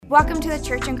Welcome to the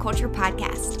Church and Culture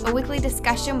Podcast, a weekly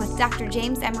discussion with Dr.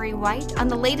 James Emery White on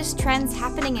the latest trends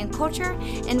happening in culture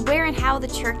and where and how the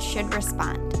church should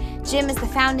respond. Jim is the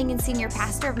founding and senior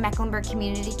pastor of Mecklenburg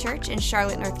Community Church in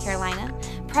Charlotte, North Carolina,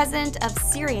 president of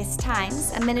Serious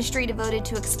Times, a ministry devoted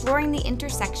to exploring the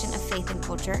intersection of faith and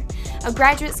culture, a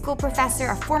graduate school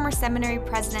professor, a former seminary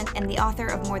president, and the author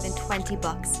of more than 20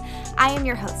 books. I am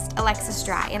your host, Alexis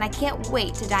Dry, and I can't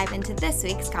wait to dive into this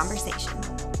week's conversation.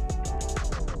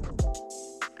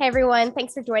 Hey everyone,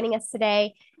 thanks for joining us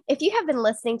today. If you have been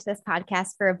listening to this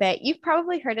podcast for a bit, you've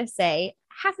probably heard us say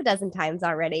half a dozen times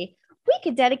already, we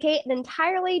could dedicate an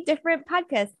entirely different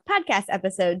podcast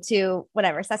episode to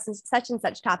whatever, such and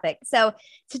such topic. So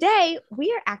today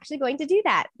we are actually going to do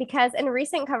that because in a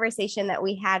recent conversation that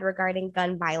we had regarding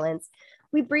gun violence,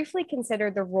 we briefly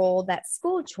considered the role that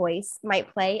school choice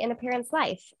might play in a parent's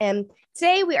life. And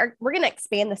today we're going to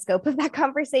expand the scope of that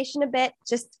conversation a bit,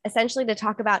 just essentially to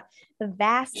talk about the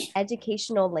vast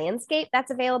educational landscape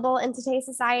that's available in today's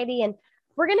society. And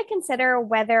we're going to consider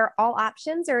whether all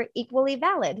options are equally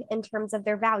valid in terms of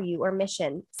their value or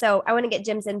mission. So I want to get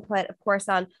Jim's input, of course,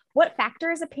 on what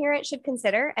factors a parent should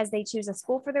consider as they choose a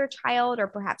school for their child or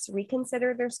perhaps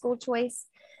reconsider their school choice.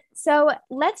 So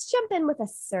let's jump in with a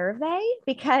survey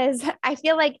because I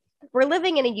feel like we're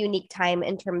living in a unique time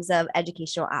in terms of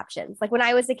educational options. Like when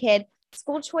I was a kid,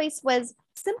 school choice was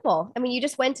simple. I mean, you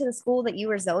just went to the school that you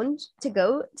were zoned to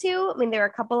go to. I mean, there were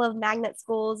a couple of magnet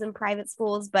schools and private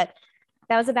schools, but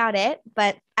that was about it.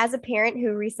 But as a parent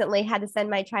who recently had to send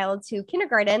my child to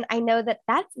kindergarten, I know that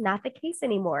that's not the case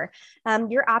anymore.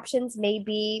 Your options may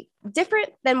be different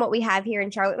than what we have here in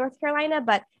Charlotte, North Carolina,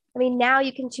 but I mean, now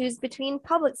you can choose between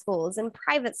public schools and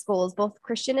private schools, both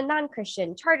Christian and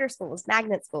non-Christian, charter schools,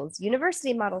 magnet schools,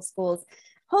 university model schools,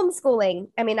 homeschooling.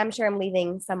 I mean, I'm sure I'm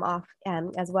leaving some off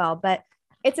as well, but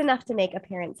it's enough to make a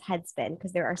parent's head spin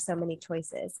because there are so many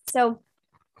choices. So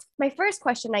my first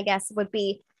question, I guess, would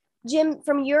be, Jim,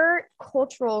 from your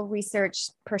cultural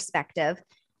research perspective,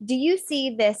 do you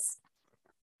see this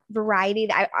variety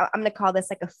that I'm going to call this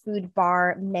like a food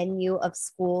bar menu of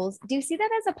schools? Do you see that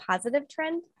as a positive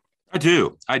trend? I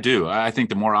do. I think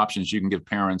the more options you can give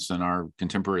parents in our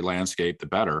contemporary landscape, the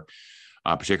better,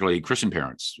 particularly Christian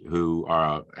parents who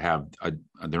have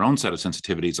their own set of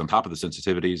sensitivities on top of the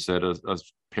sensitivities that a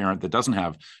parent that doesn't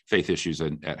have faith issues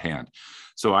at hand.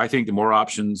 So I think the more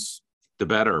options, the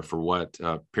better for what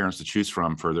parents to choose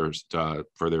from for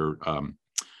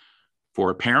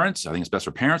parents. I think it's best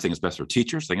for parents. I think it's best for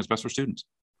teachers. I think it's best for students.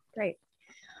 Great.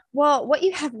 Well, what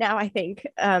you have now, I think,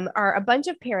 are a bunch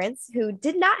of parents who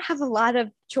did not have a lot of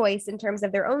choice in terms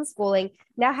of their own schooling,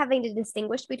 now having to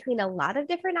distinguish between a lot of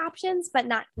different options, but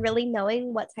not really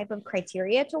knowing what type of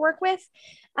criteria to work with.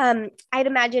 I'd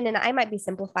imagine, and I might be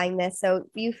simplifying this, so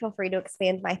you feel free to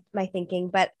expand my thinking,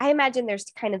 but I imagine there's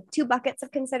kind of two buckets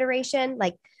of consideration,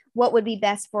 like what would be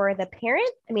best for the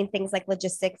parent? I mean, things like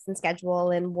logistics and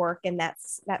schedule and work and that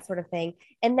sort of thing.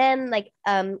 And then like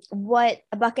what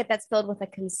a bucket that's filled with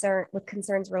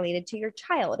concerns related to your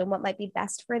child and what might be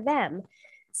best for them.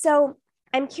 So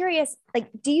I'm curious, like,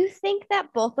 do you think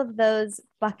that both of those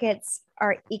buckets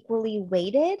are equally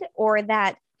weighted or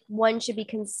that one should be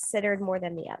considered more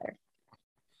than the other?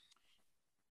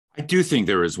 I do think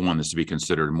there is one that's to be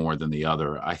considered more than the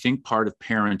other. I think part of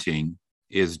parenting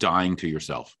is dying to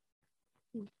yourself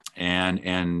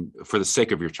and for the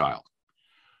sake of your child.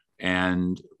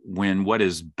 And when what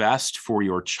is best for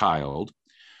your child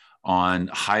on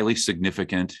highly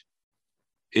significant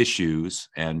issues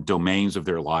and domains of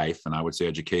their life, and I would say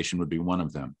education would be one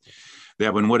of them,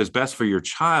 that when what is best for your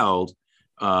child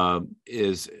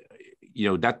is,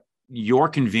 that your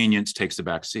convenience takes the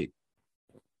back seat.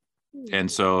 And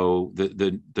so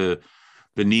the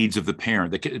needs of the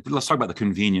parent, let's talk about the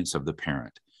convenience of the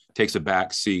parent, takes a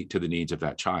back seat to the needs of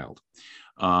that child,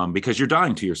 because you're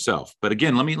dying to yourself. But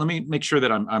again, let me make sure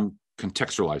that I'm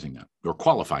contextualizing that, or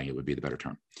qualifying it would be the better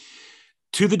term.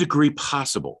 To the degree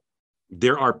possible,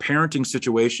 there are parenting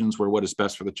situations where what is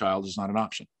best for the child is not an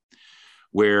option,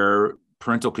 where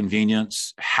parental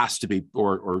convenience has to be,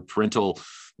 or parental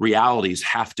realities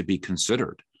have to be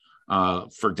considered.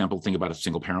 For example, think about a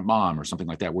single parent mom or something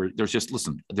like that, where there's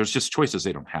just choices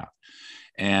they don't have.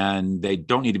 And they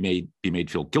don't need to be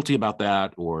made feel guilty about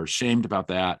that or shamed about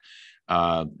that.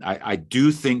 I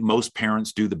do think most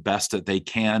parents do the best that they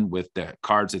can with the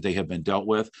cards that they have been dealt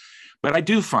with. But I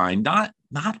do find, not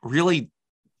really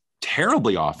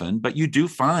terribly often, but you do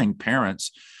find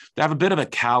parents that have a bit of a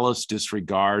callous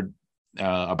disregard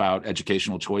about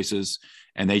educational choices,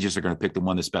 and they just are going to pick the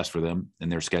one that's best for them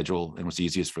and their schedule and what's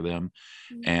easiest for them.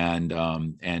 And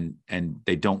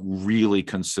they don't really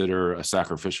consider a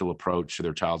sacrificial approach to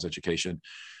their child's education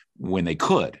when they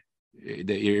could.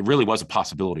 It really was a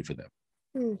possibility for them.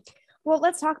 Well,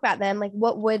 let's talk about then, like,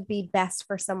 what would be best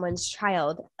for someone's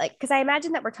child? Like, because I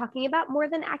imagine that we're talking about more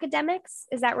than academics.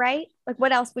 Is that right? Like,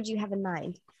 what else would you have in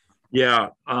mind? Yeah.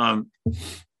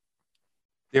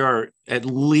 There are at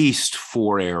least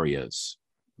 4 areas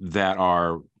that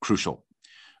are crucial: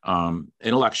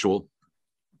 intellectual,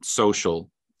 social,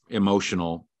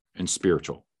 emotional, and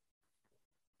spiritual.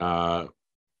 I'm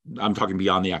talking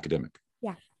beyond the academic.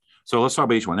 Yeah. So let's talk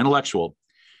about each one. Intellectual,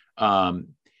 or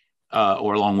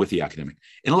along with the academic.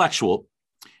 Intellectual,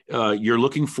 you're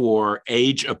looking for an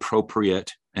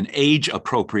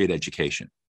age-appropriate education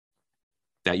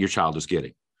that your child is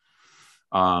getting,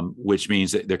 which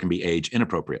means that there can be age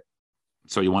inappropriate.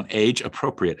 So you want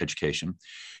age-appropriate education.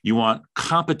 You want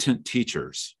competent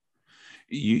teachers.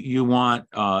 You want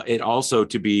it also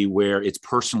to be where it's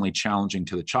personally challenging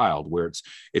to the child, where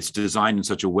it's designed in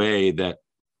such a way that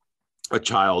a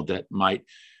child that might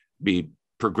be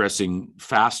progressing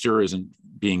faster isn't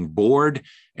being bored,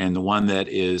 and the one that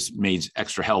needs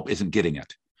extra help isn't getting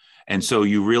it. And so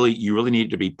you really need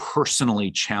it to be personally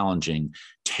challenging,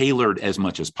 tailored as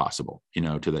much as possible,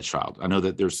 to that child. I know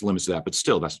that there's limits to that, but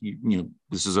still, that's, we're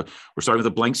starting with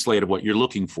a blank slate of what you're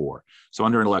looking for. So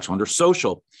under intellectual, under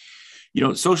social,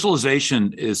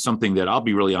 socialization is something that, I'll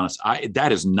be really honest,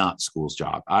 that is not school's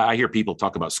job. I hear people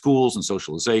talk about schools and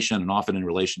socialization, and often in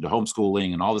relation to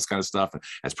homeschooling and all this kind of stuff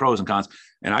as pros and cons.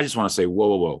 And I just want to say,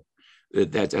 whoa.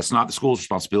 That's not the school's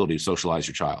responsibility to socialize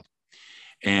your child.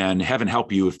 And heaven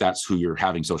help you if that's who you're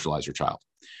having socialize your child.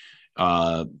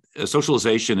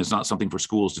 Socialization is not something for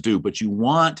schools to do, but you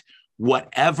want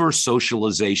whatever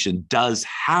socialization does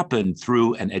happen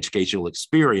through an educational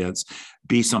experience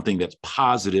be something that's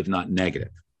positive, not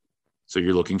negative. So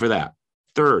you're looking for that.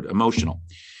 Third, emotional.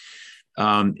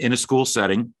 In a school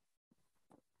setting,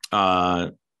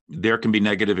 there can be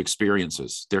negative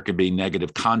experiences. There can be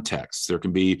negative contexts. There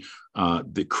can be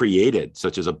created,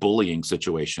 such as a bullying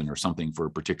situation or something for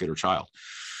a particular child.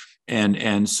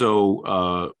 And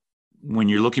so when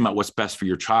you're looking at what's best for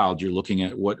your child, you're looking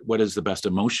at what is the best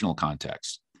emotional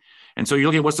context. And so you're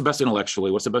looking at what's the best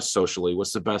intellectually, what's the best socially,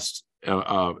 what's the best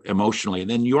emotionally, and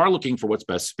then you are looking for what's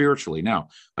best spiritually. Now,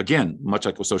 again, much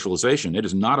like with socialization, it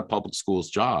is not a public school's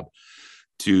job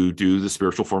to do the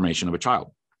spiritual formation of a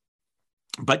child.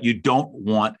 But you don't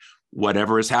want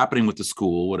whatever is happening with the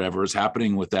school, whatever is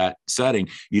happening with that setting,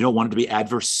 you don't want it to be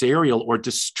adversarial or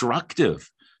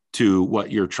destructive to what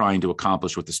you're trying to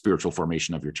accomplish with the spiritual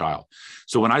formation of your child.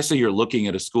 So when I say you're looking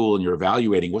at a school and you're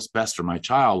evaluating what's best for my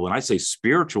child, when I say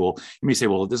spiritual, you may say,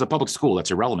 well, there's a public school,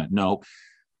 that's irrelevant. No,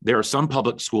 there are some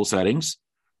public school settings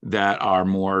that are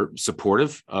more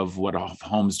supportive of what a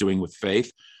home's doing with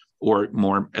faith, or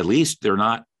more, at least they're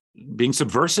not being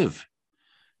subversive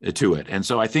to it. And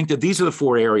so I think that these are the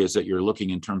 4 areas that you're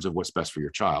looking in terms of what's best for your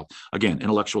child. Again,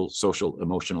 intellectual, social,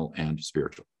 emotional, and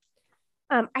spiritual.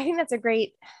 I think that's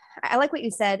I like what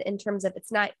you said in terms of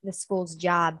it's not the school's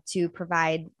job to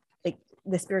provide like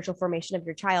the spiritual formation of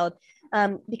your child.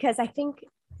 Because I think,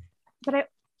 but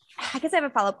I guess I have a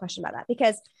follow-up question about that,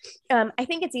 because I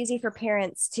think it's easy for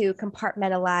parents to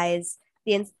compartmentalize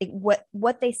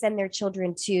what they send their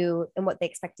children to and what they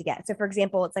expect to get. So for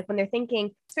example, it's like when they're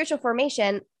thinking spiritual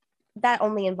formation, that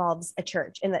only involves a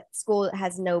church, and that school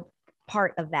has no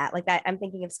part of that. Like that, I'm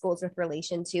thinking of schools with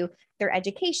relation to their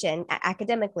education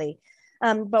academically.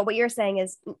 But what you're saying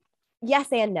is yes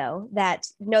and no, that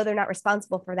no, they're not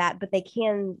responsible for that, but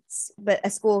but a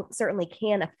school certainly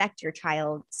can affect your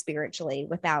child spiritually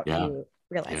without you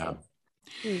realizing.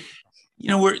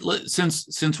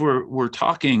 Since we're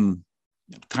talking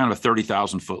kind of a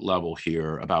 30,000 foot level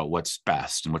here about what's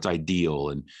best and what's ideal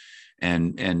and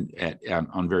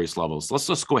on various levels, let's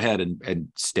just go ahead and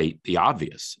state the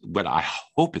obvious, but I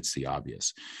hope it's the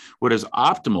obvious. What is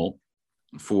optimal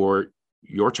for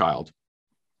your child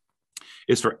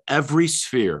is for every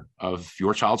sphere of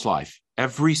your child's life,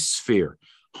 every sphere,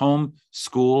 home,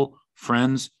 school,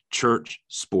 friends, church,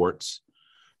 sports,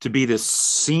 to be this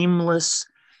seamless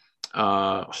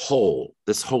whole,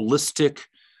 this holistic,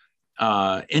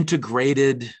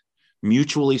 integrated,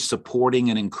 mutually supporting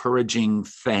and encouraging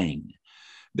thing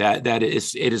that it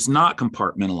is not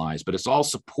compartmentalized, but it's all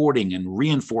supporting and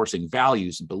reinforcing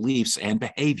values and beliefs and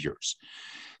behaviors,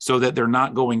 so that they're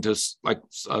not going to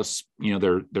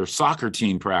their soccer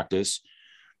team practice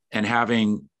and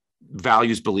having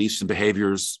values, beliefs, and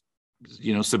behaviors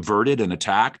subverted and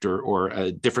attacked, or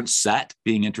a different set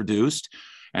being introduced,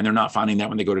 And they're not finding that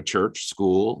when they go to church,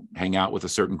 school, hang out with a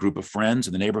certain group of friends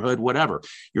in the neighborhood, whatever.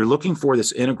 You're looking for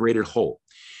this integrated whole.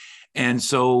 And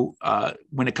so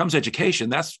when it comes to education,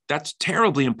 that's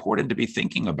terribly important to be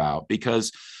thinking about,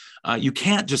 because you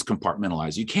can't just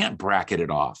compartmentalize. You can't bracket it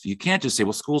off. You can't just say,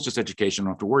 well, school's just education, I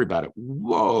don't have to worry about it.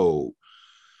 Whoa.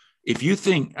 If you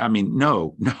think,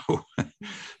 no,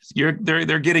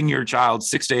 they're getting your child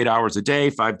 6 to 8 hours a day,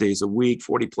 5 days a week,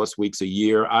 40 plus weeks a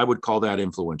year. I would call that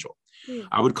influential.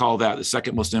 I would call that the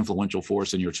second most influential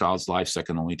force in your child's life,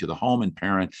 second only to the home and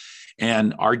parent.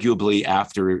 And arguably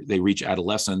after they reach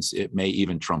adolescence, it may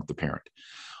even trump the parent.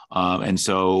 And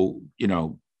so,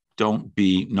 don't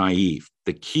be naive.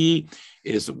 The key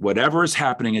is whatever is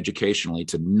happening educationally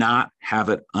to not have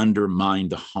it undermine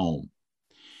the home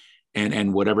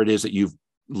and whatever it is that you've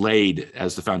laid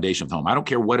as the foundation of the home. I don't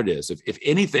care what it is. If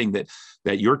anything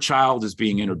that your child is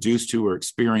being introduced to or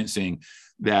experiencing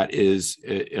that is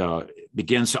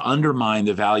begins to undermine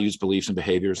the values, beliefs, and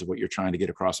behaviors of what you're trying to get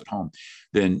across at home,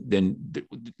 then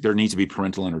there needs to be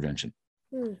parental intervention.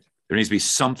 There needs to be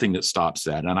something that stops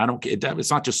that. And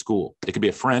it's not just school. It could be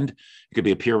a friend. It could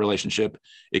be a peer relationship.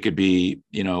 It could be,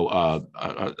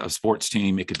 a sports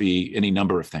team. It could be any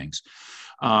number of things.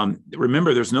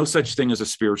 Remember, there's no such thing as a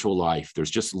spiritual life. There's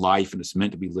just life, and it's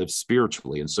meant to be lived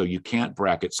spiritually. And so you can't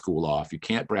bracket school off. You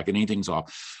can't bracket anything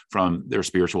off from their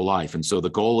spiritual life. And so the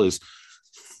goal is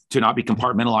to not be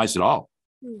compartmentalized at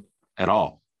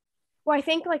all. Well, I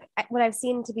think like what I've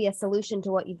seen to be a solution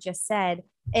to what you've just said,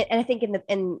 and I think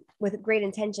with great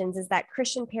intentions, is that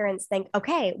Christian parents think,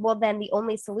 okay, well then the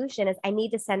only solution is I need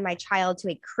to send my child to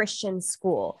a Christian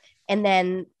school, and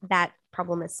then that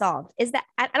problem is solved. Is that,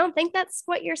 I don't think that's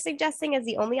what you're suggesting as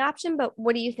the only option, but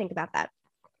what do you think about that?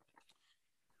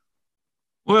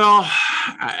 Well,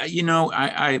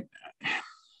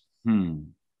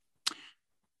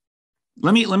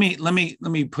 let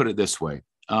me put it this way.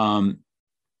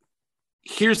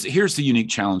 Here's the unique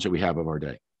challenge that we have of our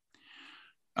day.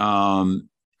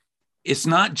 It's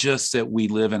not just that we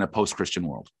live in a post-Christian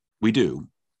world. We do,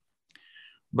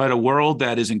 but a world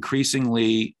that is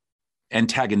increasingly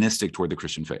antagonistic toward the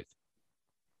Christian faith.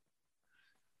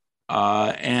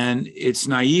 And it's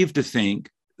naive to think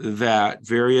that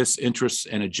various interests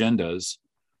and agendas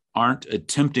aren't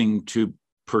attempting to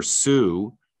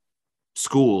pursue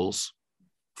schools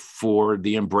for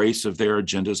the embrace of their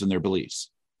agendas and their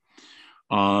beliefs.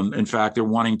 In fact, they're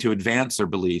wanting to advance their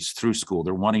beliefs through school.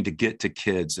 They're wanting to get to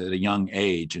kids at a young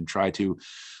age and try to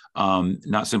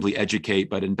not simply educate,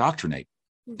 but indoctrinate.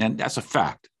 And that's a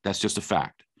fact. That's just a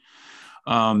fact.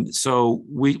 So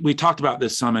we talked about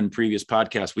this some in previous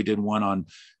podcasts. We did one on,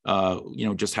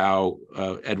 just how,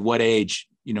 at what age,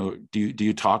 do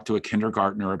you talk to a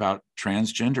kindergartner about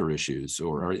transgender issues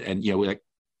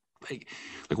like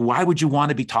why would you want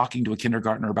to be talking to a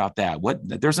kindergartner about that?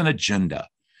 There's an agenda.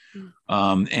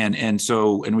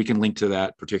 And we can link to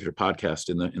that particular podcast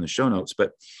in the show notes.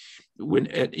 But when,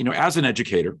 as an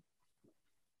educator,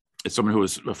 as someone who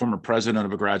was a former president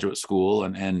of a graduate school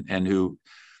and who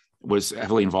was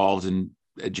heavily involved in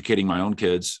educating my own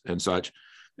kids and such,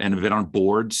 and have been on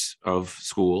boards of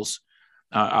schools,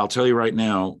 I'll tell you right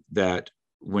now that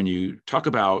when you talk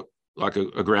about like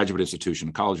a graduate institution,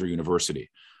 a college or university,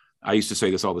 I used to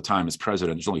say this all the time as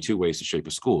president, there's only two ways to shape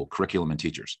a school: curriculum and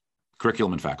teachers.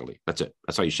 Curriculum and faculty. That's it.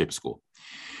 That's how you shape a school.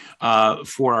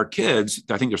 For our kids,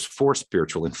 I think there's 4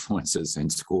 spiritual influences in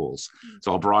schools.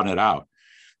 So I'll broaden it out.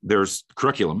 There's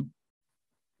curriculum,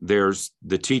 there's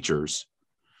the teachers,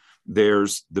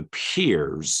 there's the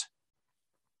peers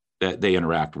that they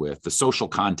interact with, the social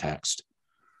context,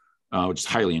 which is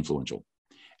highly influential.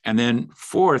 And then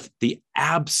 4th, the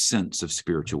absence of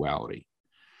spirituality.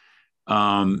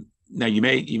 Now,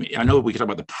 I know we can talk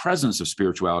about the presence of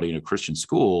spirituality in a Christian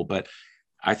school, but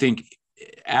I think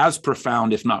as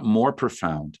profound, if not more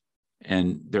profound,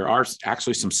 and there are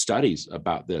actually some studies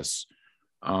about this,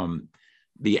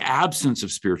 the absence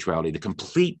of spirituality, the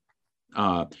complete,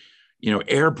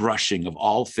 airbrushing of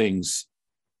all things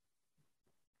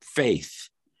faith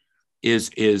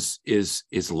is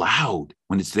loud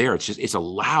when it's there. It's a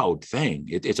loud thing.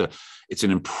 It's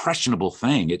an impressionable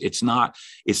thing. It's not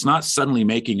suddenly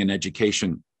making an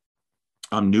education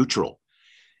neutral.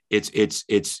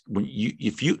 It's when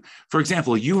for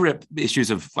example, you rip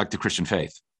issues of like the Christian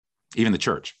faith, even the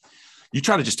church, you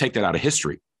try to just take that out of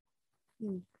history.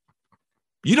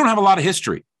 You don't have a lot of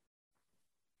history.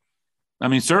 I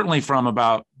mean, certainly from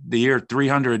about the year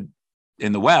 300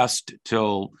 in the West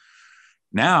till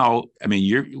now, I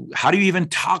mean, how do you even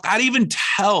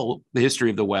tell the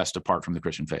history of the West apart from the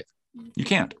Christian faith? You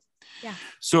can't. Yeah.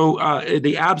 So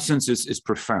the absence is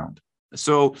profound.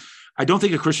 So I don't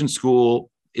think a Christian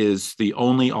school is the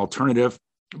only alternative,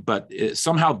 but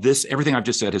somehow everything I've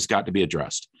just said has got to be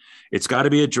addressed. It's got to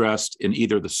be addressed in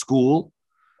either the school,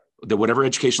 whatever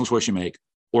educational choice you make,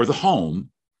 or the home,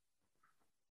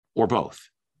 or both.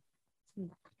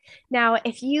 Now,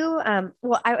 if you,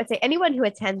 I would say anyone who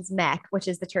attends MEC, which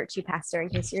is the church you pastor, in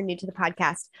case you're new to the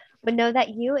podcast, would know that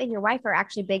you and your wife are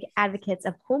actually big advocates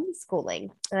of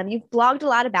homeschooling. You've blogged a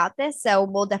lot about this, so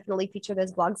we'll definitely feature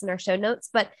those blogs in our show notes.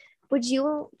 But would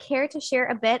you care to share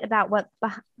a bit about what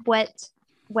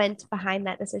went behind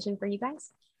that decision for you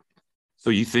guys? So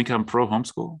you think I'm pro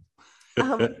homeschool?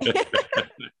 Um,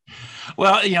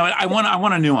 Well, I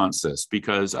want to nuance this,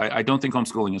 because I don't think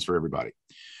homeschooling is for everybody.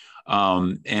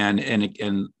 And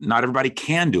not everybody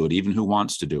can do it, even who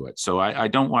wants to do it. So I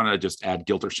don't want to just add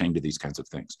guilt or shame to these kinds of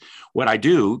things. What I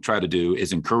do try to do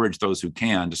is encourage those who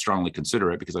can to strongly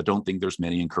consider it, because I don't think there's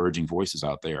many encouraging voices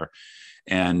out there.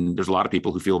 And there's a lot of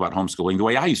people who feel about homeschooling the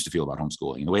way I used to feel about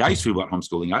homeschooling. And the way I used to feel about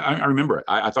homeschooling, I remember it.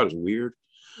 I thought it was weird.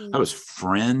 I was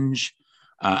fringe.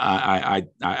 I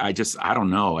don't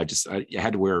know. I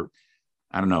had to wear,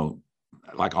 I don't know,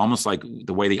 like almost like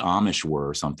the way the Amish were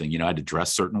or something. I had to dress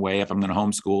a certain way if I'm going to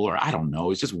homeschool, or I don't know.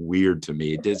 It's just weird to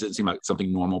me. It doesn't seem like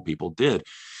something normal people did.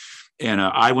 And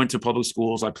I went to public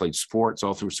schools. I played sports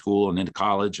all through school and into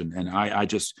college. I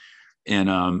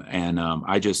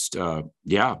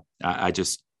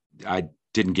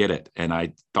didn't get it. And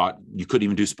I thought you couldn't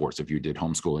even do sports if you did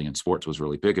homeschooling, and sports was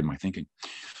really big in my thinking.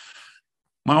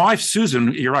 My wife,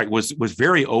 Susan, you're right, was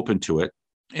very open to it.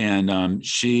 And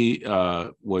she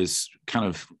was kind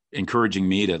of encouraging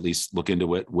me to at least look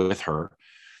into it with her.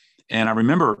 And I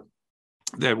remember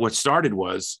that what started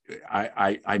was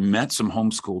I met some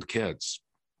homeschooled kids,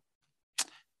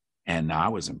 and I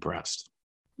was impressed.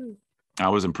 I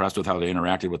was impressed with how they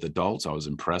interacted with adults. I was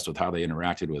impressed with how they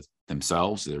interacted with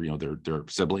themselves, their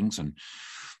siblings. And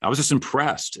I was just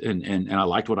impressed, and I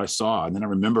liked what I saw. And then I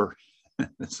remember,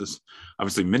 this is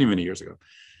obviously many, many years ago,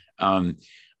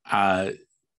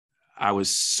 I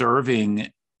was serving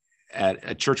at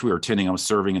a church we were attending. I was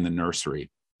serving in the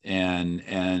nursery,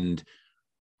 and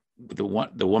the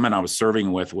woman I was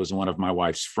serving with was one of my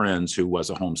wife's friends who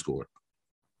was a homeschooler.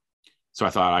 So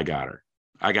I thought, I got her.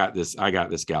 I got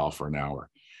this gal for an hour,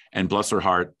 and bless her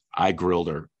heart, I grilled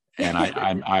her, and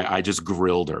I just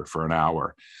grilled her for an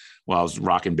hour while I was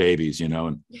rocking babies,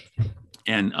 and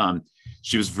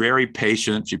she was very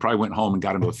patient. She probably went home and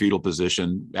got into a fetal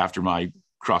position after my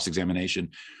cross-examination.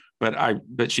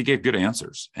 But she gave good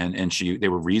answers, and they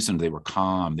were reasoned, they were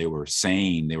calm, they were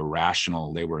sane, they were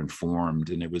rational, they were informed,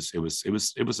 and it was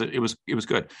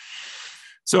good.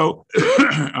 So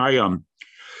I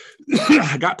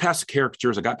got past the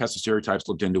caricatures, I got past the stereotypes,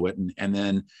 looked into it, and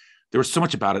then there was so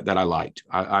much about it that I liked.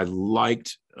 I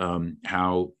liked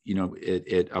how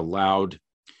it allowed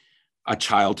a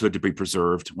childhood to be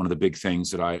preserved. One of the big things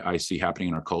that I see happening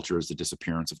in our culture is the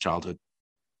disappearance of childhood.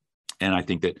 And I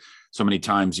think that so many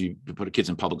times you put kids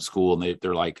in public school and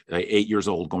they're like 8 years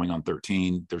old going on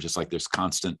 13. They're just like this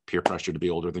constant peer pressure to be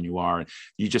older than you are. And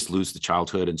you just lose the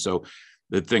childhood. And so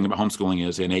the thing about homeschooling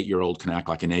is an 8-year-old can act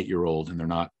like an 8-year-old, and they're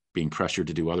not being pressured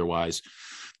to do otherwise.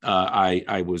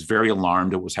 I was very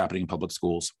alarmed at what was happening in public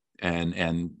schools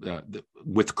and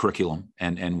with curriculum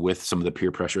and with some of the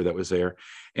peer pressure that was there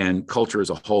and culture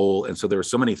as a whole. And so there were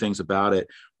so many things about it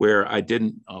where I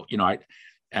didn't,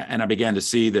 and I began to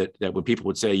see that when people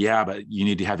would say, yeah, but you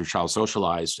need to have your child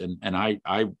socialized. And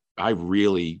I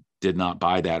really did not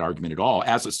buy that argument at all,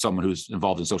 as someone who's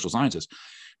involved in social sciences,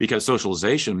 because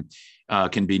socialization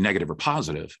can be negative or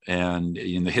positive. And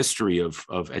in the history of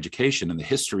education and the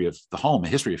history of the home, the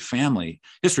history of family,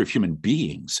 history of human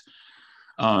beings,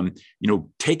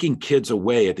 taking kids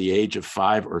away at the age of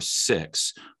 5 or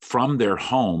 6 from their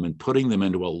home and putting them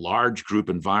into a large group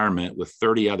environment with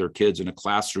 30 other kids in a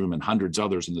classroom and hundreds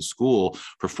others in the school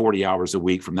for 40 hours a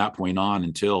week from that point on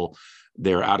until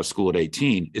they're out of school at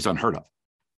 18 is unheard of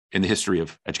in the history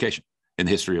of education, in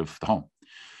the history of the home.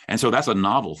 And so that's a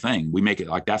novel thing. We make it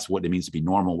like that's what it means to be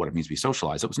normal, what it means to be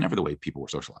socialized. It was never the way people were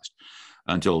socialized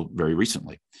until very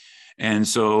recently. And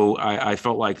so I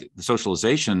felt like the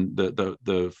socialization,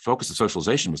 the focus of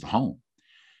socialization was the home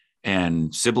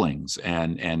and siblings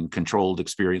and controlled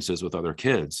experiences with other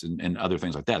kids and other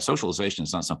things like that. Socialization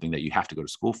is not something that you have to go to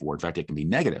school for. In fact, it can be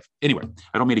negative. Anyway,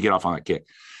 I don't mean to get off on that kick,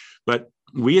 but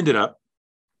we ended up,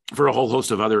 for a whole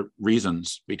host of other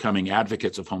reasons, becoming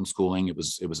advocates of homeschooling. It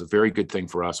was a very good thing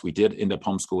for us. We did end up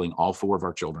homeschooling all 4 of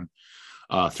our children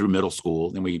through middle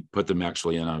school. Then we put them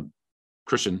actually in a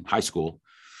Christian high school.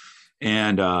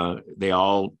 And they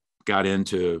all got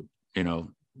into,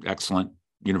 excellent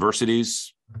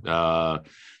universities.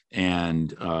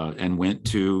 and went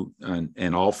to,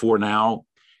 and all four now,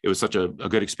 it was such a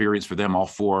good experience for them. All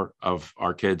four of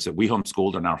our kids that we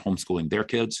homeschooled are now homeschooling their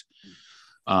kids.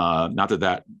 Not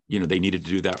that they needed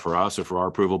to do that for us or for our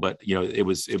approval, but it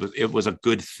was a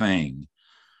good thing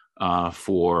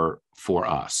for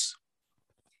us.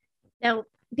 Now,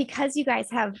 because you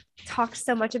guys have talked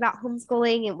so much about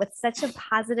homeschooling and with such a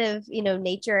positive,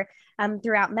 nature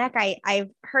throughout MEC, I've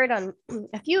heard on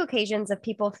a few occasions of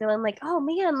people feeling like, oh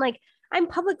man, like I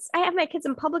have my kids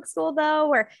in public school though,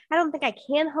 or I don't think I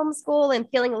can homeschool, and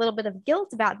feeling a little bit of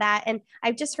guilt about that. And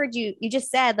I've just heard you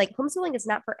just said like homeschooling is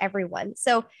not for everyone.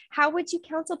 So how would you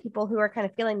counsel people who are kind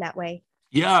of feeling that way?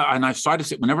 Yeah. And I've tried to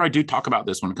say, whenever I do talk about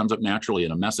this, when it comes up naturally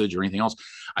in a message or anything else,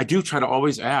 I do try to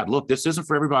always add, look, this isn't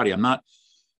for everybody. I'm not,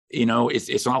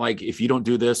 it's not like if you don't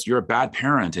do this, you're a bad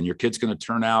parent and your kid's going to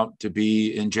turn out to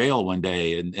be in jail one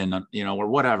day and or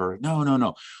whatever.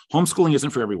 No. Homeschooling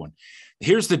isn't for everyone.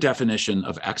 Here's the definition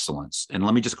of excellence. And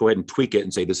let me just go ahead and tweak it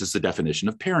and say, this is the definition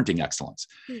of parenting excellence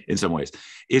in some ways.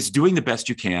 It's doing the best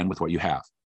you can with what you have.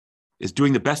 It's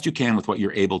doing the best you can with what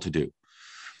you're able to do.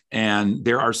 And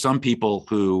there are some people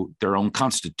who their own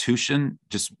constitution,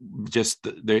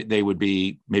 they would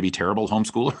be maybe terrible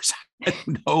homeschoolers. I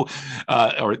don't know,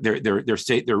 or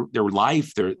their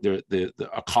life,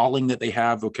 a calling that they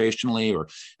have vocationally, or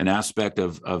an aspect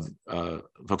of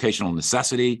vocational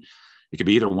necessity. It could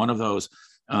be either one of those.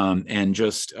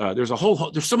 There's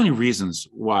so many reasons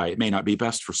why it may not be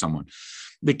best for someone.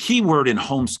 The key word in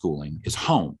homeschooling is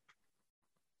home.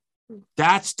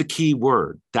 That's the key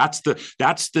word. That's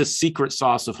the secret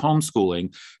sauce of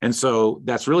homeschooling. And so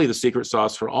that's really the secret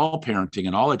sauce for all parenting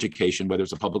and all education, whether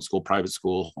it's a public school, private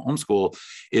school, homeschool,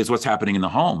 is what's happening in the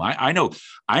home. I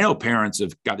know parents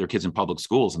have got their kids in public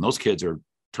schools, and those kids are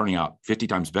turning out 50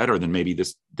 times better than maybe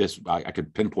this I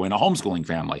could pinpoint a homeschooling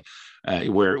family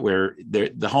where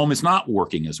the home is not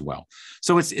working as well.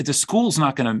 So the school's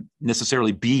not going to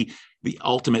necessarily be the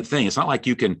ultimate thing. It's not like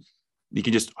you can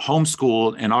just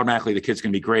homeschool and automatically the kid's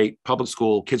going to be great. Public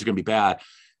school, kids are going to be bad.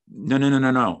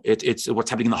 No. It's what's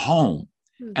happening in the home.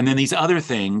 Mm-hmm. And then these other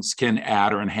things can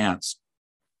add or enhance,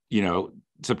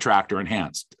 subtract or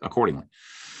enhance accordingly.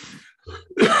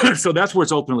 So that's where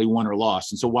it's ultimately won or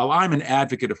lost. And so while I'm an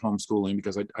advocate of homeschooling,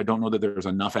 because I don't know that there's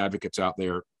enough advocates out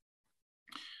there,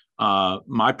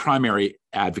 my primary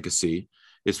advocacy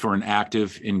is for an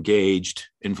active, engaged,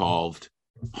 involved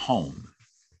home.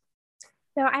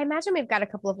 Now, I imagine we've got a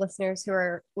couple of listeners who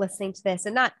are listening to this,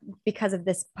 and not because of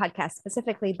this podcast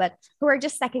specifically, but who are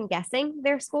just second guessing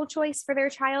their school choice for their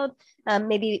child,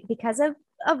 maybe because of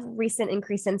recent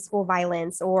increase in school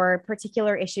violence or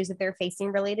particular issues that they're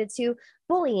facing related to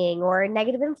bullying or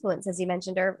negative influence, as you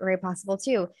mentioned, are very possible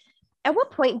too. At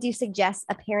what point do you suggest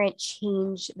a parent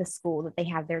change the school that they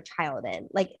have their child in?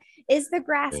 Like, is the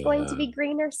grass going to be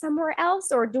greener somewhere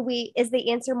else? Or is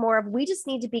the answer more of, we just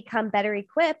need to become better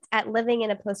equipped at living in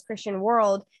a post-Christian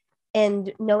world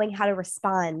and knowing how to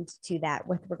respond to that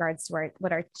with regards to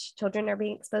what our children are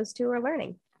being exposed to or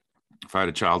learning? If I had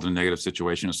a child in a negative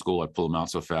situation in school, I'd pull them out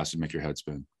so fast and make your head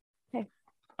spin. Okay.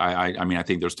 I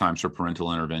think there's times for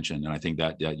parental intervention. And I think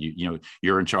that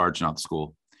you're in charge, not the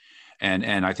school.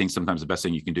 And I think sometimes the best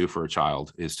thing you can do for a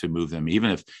child is to move them, even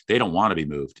if they don't want to be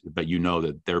moved, but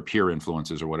that their peer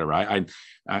influences or whatever.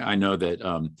 I know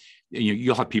that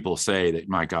you'll have people say that,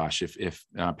 my gosh, if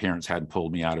parents hadn't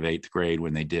pulled me out of 8th grade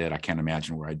when they did, I can't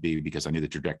imagine where I'd be, because I knew the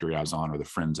trajectory I was on or the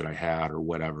friends that I had or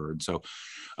whatever. And so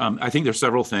I think there's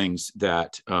several things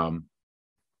that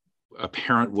a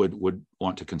parent would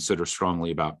want to consider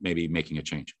strongly about maybe making a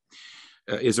change.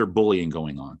 Is there bullying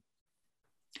going on?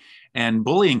 And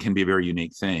bullying can be a very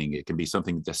unique thing. It can be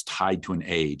something that's tied to an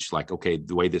age, like, okay,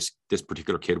 the way this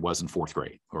particular kid was in 4th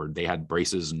grade, or they had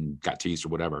braces and got teased or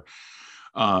whatever.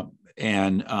 But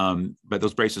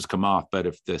those braces come off. But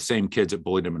if the same kids that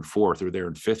bullied them in 4th or they're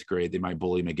in 5th grade, they might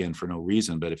bully them again for no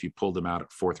reason. But if you pulled them out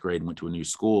at 4th grade and went to a new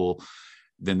school,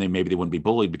 then they wouldn't be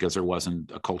bullied, because there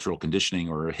wasn't a cultural conditioning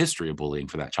or a history of bullying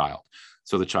for that child.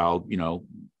 So the child,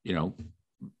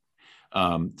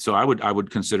 so I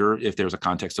would consider if there's a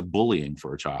context of bullying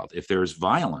for a child, if there's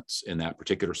violence in that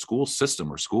particular school system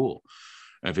or school,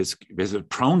 if it's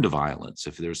prone to violence,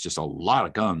 if there's just a lot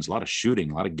of guns, a lot of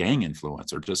shooting, a lot of gang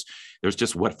influence, or there's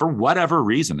just for whatever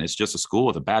reason, it's just a school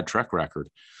with a bad track record.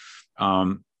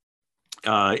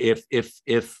 If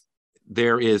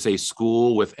there is a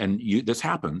school this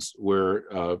happens where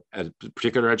a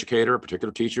particular educator, a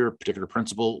particular teacher, a particular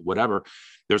principal, whatever,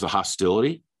 there's a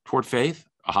hostility toward faith,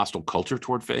 a hostile culture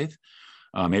toward faith,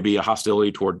 maybe a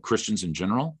hostility toward Christians in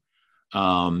general,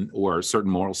 or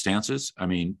certain moral stances. I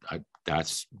mean,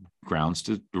 that's grounds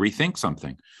to rethink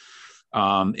something.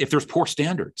 If there's poor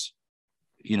standards,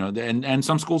 and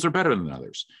some schools are better than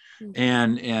others.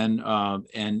 Mm-hmm.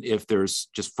 And if there's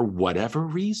just, for whatever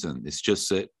reason, it's just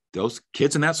that those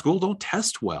kids in that school don't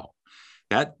test well,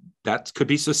 that could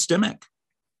be systemic.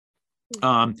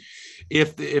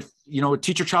 If a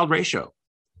teacher-child ratio,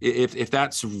 if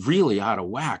that's really out of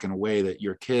whack in a way that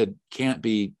your kid can't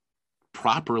be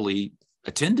properly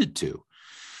attended to,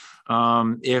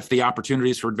 if the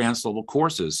opportunities for advanced level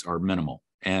courses are minimal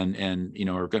and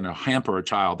are going to hamper a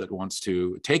child that wants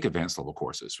to take advanced level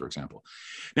courses, for example.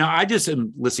 Now, I just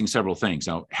am listing several things.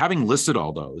 Now, having listed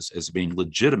all those as being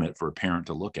legitimate for a parent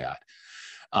to look at,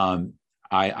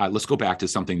 let's go back to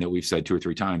something that we've said 2 or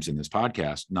 3 times in this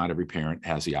podcast. Not every parent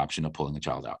has the option of pulling a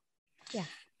child out. Yeah.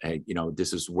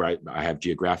 This is where I have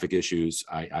geographic issues.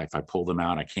 If I pull them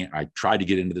out, I can't. I tried to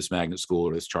get into this magnet school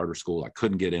or this charter school. I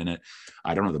couldn't get in it.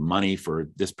 I don't have the money for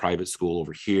this private school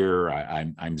over here.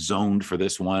 I'm zoned for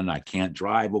this one. I can't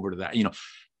drive over to that.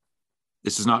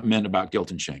 This is not meant about guilt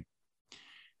and shame.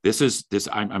 I'm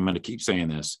going to keep saying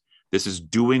this. This is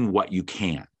doing what you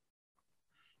can.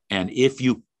 And if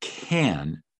you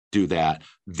can do that,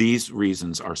 these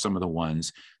reasons are some of the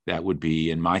ones that would be,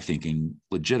 in my thinking,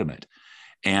 legitimate.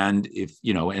 And if,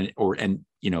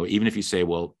 even if you say,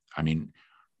 well, I mean,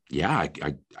 yeah,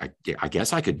 I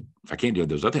guess I could, if I can't do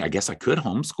those other things, I guess I could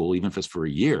homeschool, even if it's for a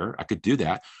year, I could do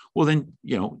that. Well, then,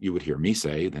 you would hear me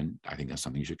say, then I think that's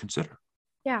something you should consider.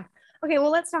 Yeah. Okay. Well,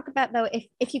 let's talk about, though,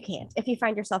 if you can't, if you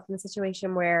find yourself in a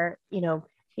situation where,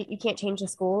 you can't change the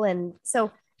school. And so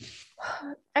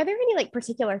are there any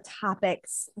particular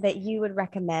topics that you would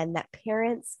recommend that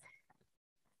parents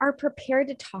are prepared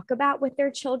to talk about with their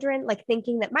children,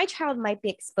 thinking that my child might be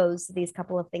exposed to these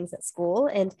couple of things at school,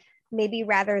 and maybe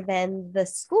rather than the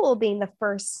school being the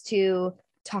first to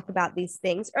talk about these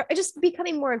things, or just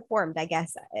becoming more informed, I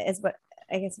guess, is what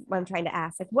I'm trying to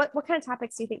ask. What kind of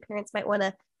topics do you think parents might want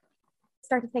to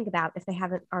start to think about if they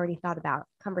haven't already thought about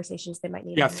conversations they might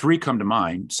need? Yeah, 3 come to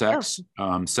mind: sex,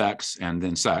 sex, and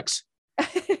then sex.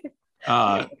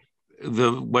 What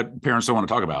parents don't want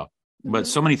to talk about. But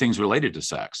so many things related to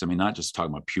sex. I mean, not just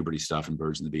talking about puberty stuff and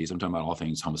birds and the bees. I'm talking about all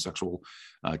things homosexual,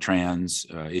 trans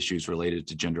issues related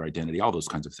to gender identity, all those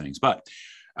kinds of things. But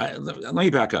let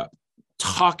me back up.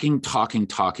 Talking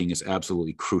is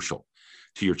absolutely crucial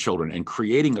to your children, and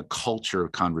creating a culture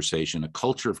of conversation, a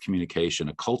culture of communication,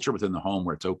 a culture within the home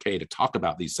where it's okay to talk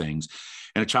about these things.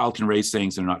 And a child can raise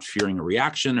things, they're not fearing a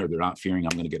reaction, or they're not fearing I'm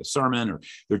going to get a sermon, or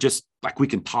they're just we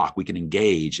can talk, we can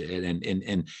engage and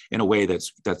in a way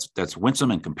that's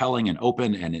winsome and compelling and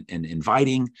open and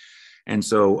inviting. And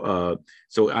so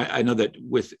I know that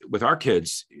with our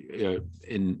kids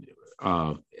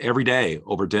every day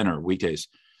over dinner, weekdays,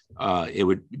 it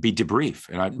would be debrief.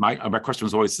 And my question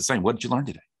was always the same: what did you learn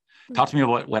today? Talk to me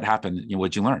about what happened.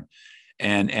 What did you learn?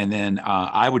 And then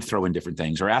I would throw in different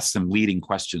things, or ask them leading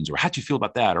questions, or how'd you feel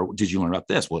about that? Or did you learn about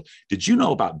this? Well, did you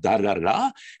know about da da da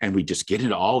da? And we just get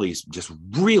into all these just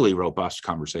really robust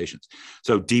conversations.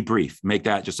 So debrief, make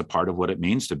that just a part of what it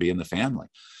means to be in the family.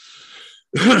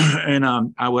 And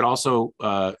I would also,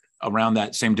 around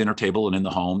that same dinner table and in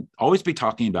the home, always be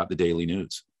talking about the daily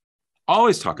news.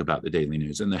 Always talk about the daily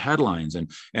news and the headlines and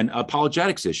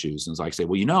apologetics issues. And say,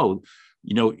 well,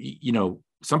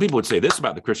 some people would say this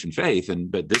about the Christian faith,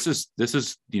 but this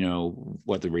is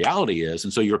what the reality is.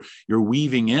 And so you're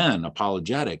weaving in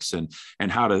apologetics and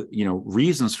how to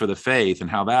reasons for the faith and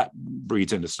how that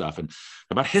breeds into stuff, and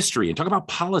about history, and talk about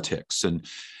politics and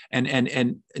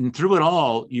through it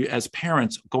all, you as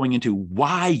parents going into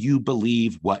why you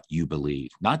believe what you believe,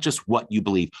 not just what you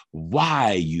believe,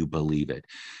 why you believe it.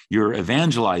 You're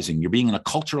evangelizing, you're being a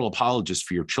cultural apologist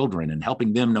for your children and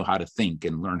helping them know how to think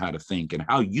and learn how to think and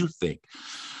how you think.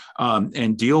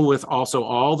 And deal with also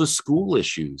all the school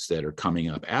issues that are coming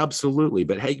up. Absolutely.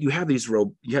 But hey, you have these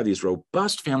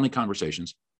robust family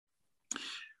conversations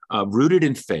rooted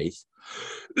in faith.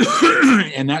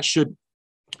 And that should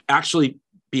actually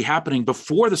be happening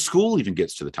before the school even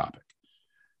gets to the topic.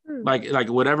 Like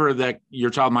whatever that your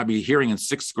child might be hearing in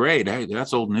 6th grade. Hey,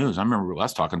 that's old news. I remember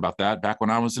us talking about that back when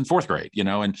I was in 4th grade,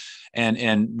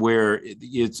 and where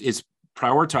it's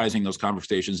prioritizing those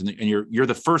conversations, and you're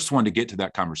the first one to get to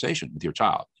that conversation with your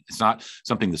child. It's not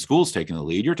something the school's taking the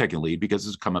lead. You're taking the lead because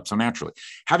it's come up so naturally.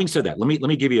 Having said that, let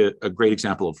me give you a great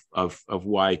example of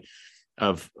why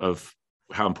of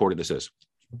how important this is.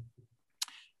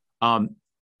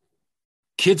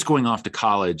 Kids going off to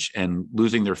college and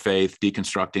losing their faith,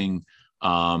 deconstructing,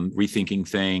 rethinking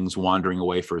things, wandering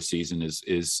away for a season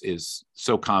is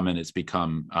so common. It's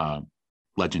become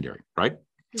legendary, right?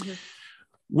 Mm-hmm.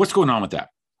 What's going on with that?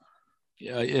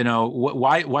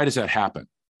 Why does that happen?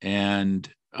 And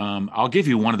I'll give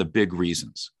you one of the big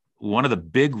reasons. One of the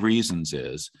big reasons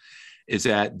is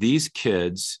that these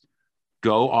kids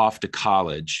go off to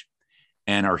college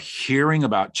and are hearing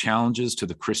about challenges to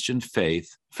the Christian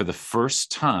faith for the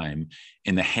first time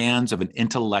in the hands of an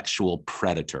intellectual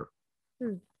predator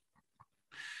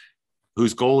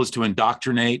whose goal is to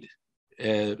indoctrinate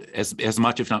as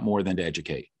much, if not more, than to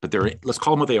educate. But let's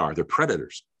call them what they are. They're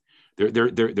predators.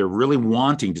 They're really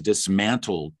wanting to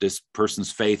dismantle this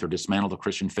person's faith, or dismantle the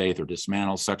Christian faith, or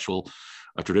dismantle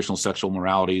traditional sexual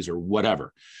moralities, or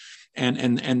whatever.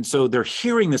 And so they're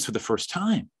hearing this for the first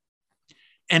time,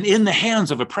 and in the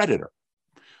hands of a predator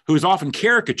who is often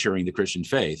caricaturing the Christian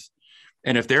faith.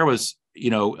 And if there was,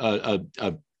 a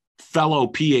fellow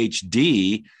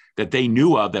PhD that they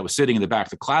knew of that was sitting in the back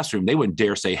of the classroom, they wouldn't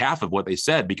dare say half of what they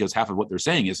said, because half of what they're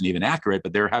saying isn't even accurate,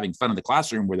 but they're having fun in the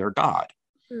classroom where they're God.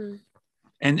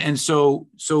 And so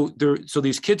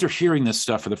these kids are hearing this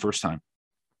stuff for the first time.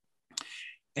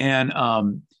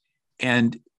 And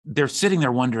they're sitting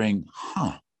there wondering,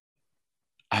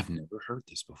 I've never heard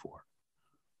this before.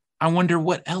 I wonder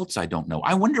what else I don't know.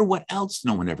 I wonder what else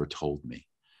no one ever told me.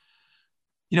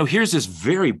 Here's this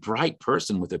very bright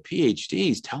person with a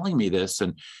PhD telling me this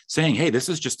and saying, hey, this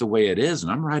is just the way it is.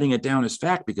 And I'm writing it down as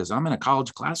fact because I'm in a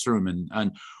college classroom.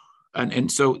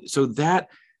 And so that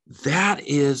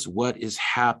is what is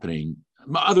happening.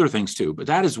 Other things too, but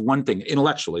that is one thing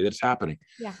intellectually that's happening.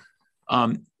 Yeah.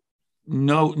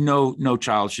 No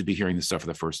child should be hearing this stuff for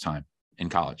the first time in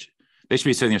college. They should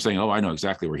be sitting there saying, oh, I know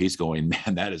exactly where he's going.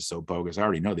 Man, that is so bogus. I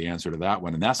already know the answer to that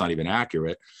one. And that's not even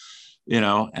accurate, and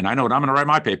I know what I'm going to write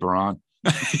my paper on,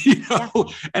 Yeah.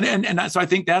 And so I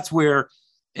think that's where,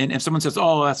 and if someone says,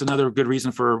 oh, that's another good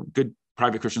reason for a good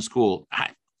private Christian school,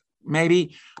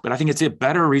 maybe, but I think it's a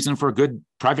better reason for a good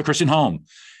private Christian home,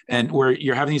 and where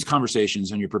you're having these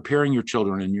conversations and you're preparing your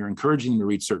children and you're encouraging them to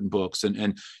read certain books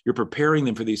and you're preparing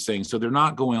them for these things. So they're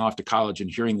not going off to college and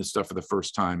hearing this stuff for the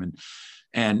first time.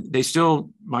 And they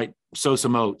still might sow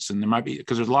some oats, and there might be,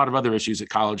 because there's a lot of other issues at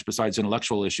college besides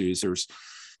intellectual issues. There's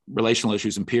relational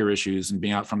issues and peer issues and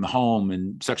being out from the home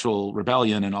and sexual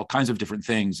rebellion and all kinds of different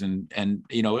things. And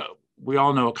we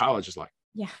all know what college is like.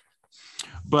 Yeah.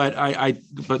 But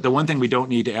but the one thing we don't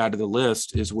need to add to the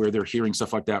list is where they're hearing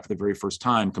stuff like that for the very first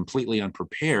time, completely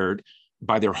unprepared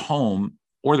by their home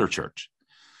or their church.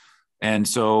 And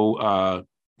so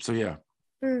yeah.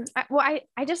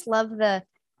 I just love the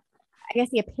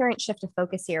apparent shift of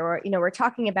focus here, where, we're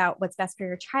talking about what's best for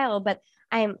your child, but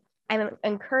I'm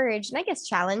encouraged and I guess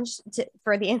challenged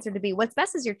for the answer to be what's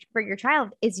best for your child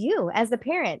is you as the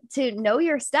parent to know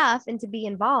your stuff and to be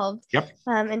involved. Yep.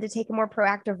 And to take a more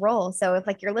proactive role. So if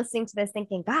you're listening to this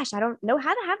thinking, gosh, I don't know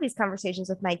how to have these conversations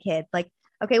with my kid.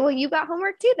 Okay, well, you've got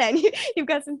homework too, then you've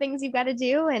got some things you've got to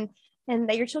do, and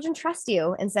that your children trust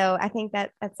you. And so I think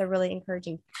that's a really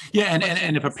encouraging. Yeah.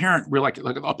 And if a parent, we're like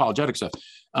apologetic stuff.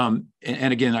 And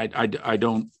again, I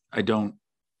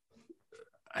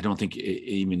don't think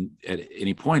even at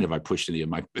any point have I pushed any of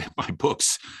my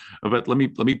books, but let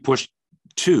me push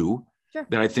two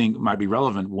that I think might be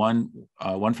relevant. One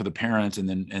for the parent, and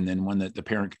then one that the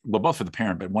parent, well, both for the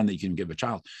parent, but one that you can give a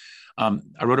child. I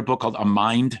wrote a book called A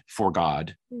Mind for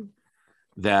God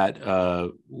that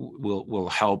will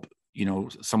help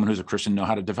someone who's a Christian know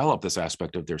how to develop this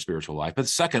aspect of their spiritual life. But the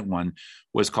second one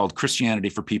was called Christianity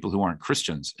for People Who Aren't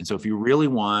Christians. And so if you really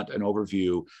want an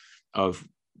overview of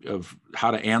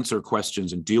how to answer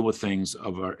questions and deal with things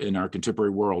in our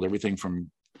contemporary world, everything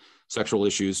from sexual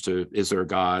issues to is there a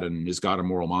God, and is God a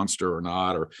moral monster or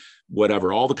not, or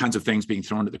whatever, all the kinds of things being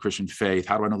thrown at the Christian faith.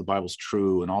 How do I know the Bible's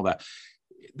true and all that?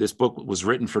 This book was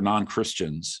written for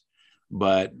non-Christians,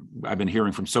 but I've been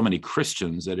hearing from so many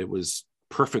Christians that it was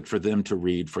perfect for them to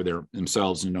read for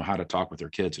themselves and know how to talk with their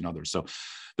kids and others. So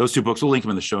those two books, we'll link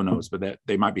them in the show notes, but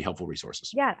they might be helpful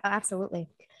resources. Yeah, absolutely.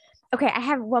 Okay, I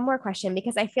have one more question,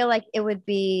 because I feel like it wouldn't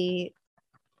be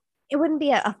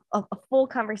a full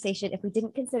conversation if we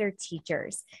didn't consider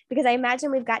teachers, because I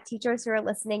imagine we've got teachers who are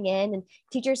listening in, and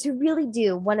teachers who really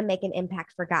do want to make an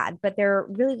impact for God, but they're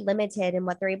really limited in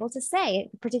what they're able to say,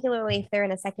 particularly if they're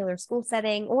in a secular school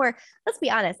setting, or let's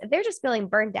be honest, if they're just feeling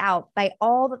burned out by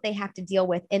all that they have to deal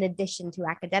with in addition to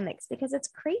academics, because it's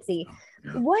crazy.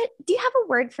 Yeah. What do you have a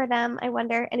word for them? I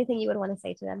wonder, anything you would want to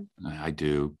say to them? I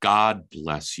do. God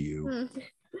bless you.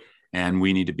 And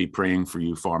we need to be praying for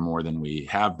you far more than we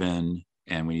have been.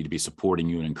 And we need to be supporting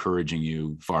you and encouraging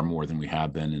you far more than we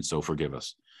have been. And so forgive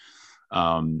us.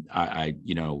 I've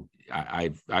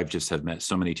just have met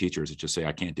so many teachers that just say,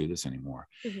 I can't do this anymore.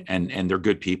 Mm-hmm. And they're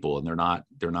good people, and they're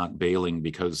not bailing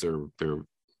because they're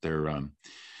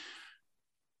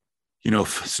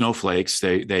snowflakes,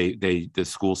 the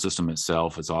school system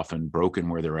itself is often broken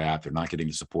where they're at. They're not getting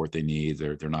the support they need.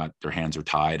 Their hands are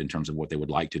tied in terms of what they would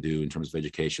like to do in terms of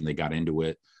education. They got into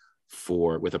it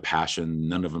with a passion.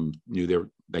 None of them knew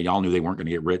they all knew they weren't going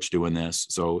to get rich doing this.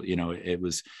 So,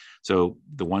 so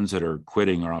the ones that are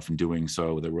quitting are often doing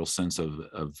so with a real sense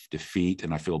of defeat.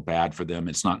 And I feel bad for them.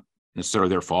 It's not necessarily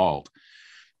their fault.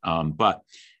 But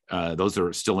those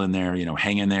are still in there,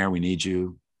 hang in there. We need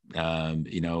you. Don't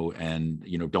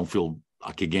feel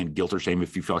like, again, guilt or shame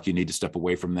if you feel like you need to step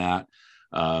away from that,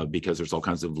 because there's all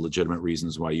kinds of legitimate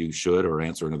reasons why you should or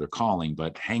answer another calling,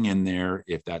 but hang in there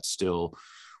if that's still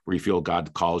where you feel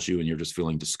God calls you and you're just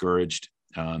feeling discouraged.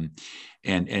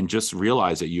 And just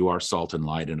realize that you are salt and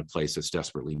light in a place that's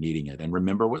desperately needing it. And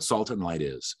remember what salt and light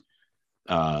is.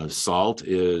 Salt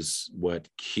is what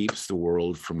keeps the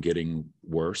world from getting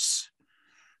worse.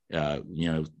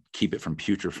 Keep it from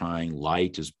putrefying.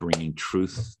 Light is bringing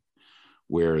truth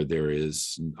where there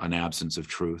is an absence of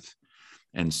truth.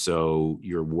 And so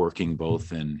you're working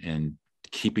both in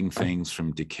keeping things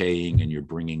from decaying, and you're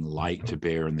bringing light to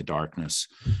bear in the darkness.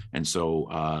 And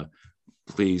so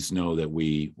please know that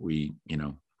we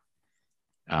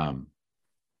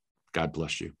God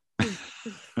bless you.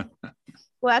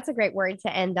 Well, that's a great word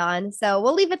to end on. So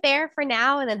we'll leave it there for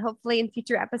now. And then hopefully in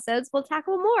future episodes, we'll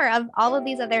tackle more of all of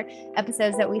these other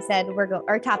episodes that we said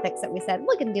or topics that we said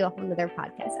we can do another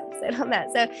podcast episode on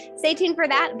that. So stay tuned for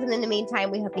that. But in the meantime,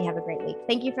 we hope you have a great week.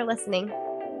 Thank you for listening.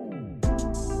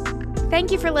 Thank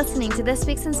you for listening to this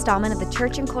week's installment of the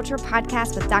Church and Culture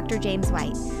Podcast with Dr. James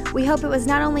White. We hope it was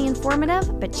not only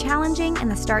informative, but challenging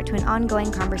and the start to an ongoing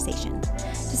conversation.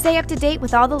 To stay up to date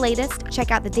with all the latest,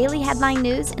 check out the daily headline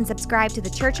news and subscribe to the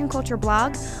Church and Culture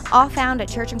blog, all found at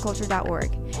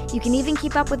churchandculture.org. You can even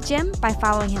keep up with Jim by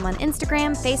following him on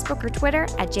Instagram, Facebook, or Twitter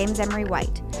at James Emery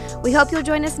White. We hope you'll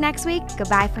join us next week.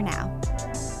 Goodbye for now.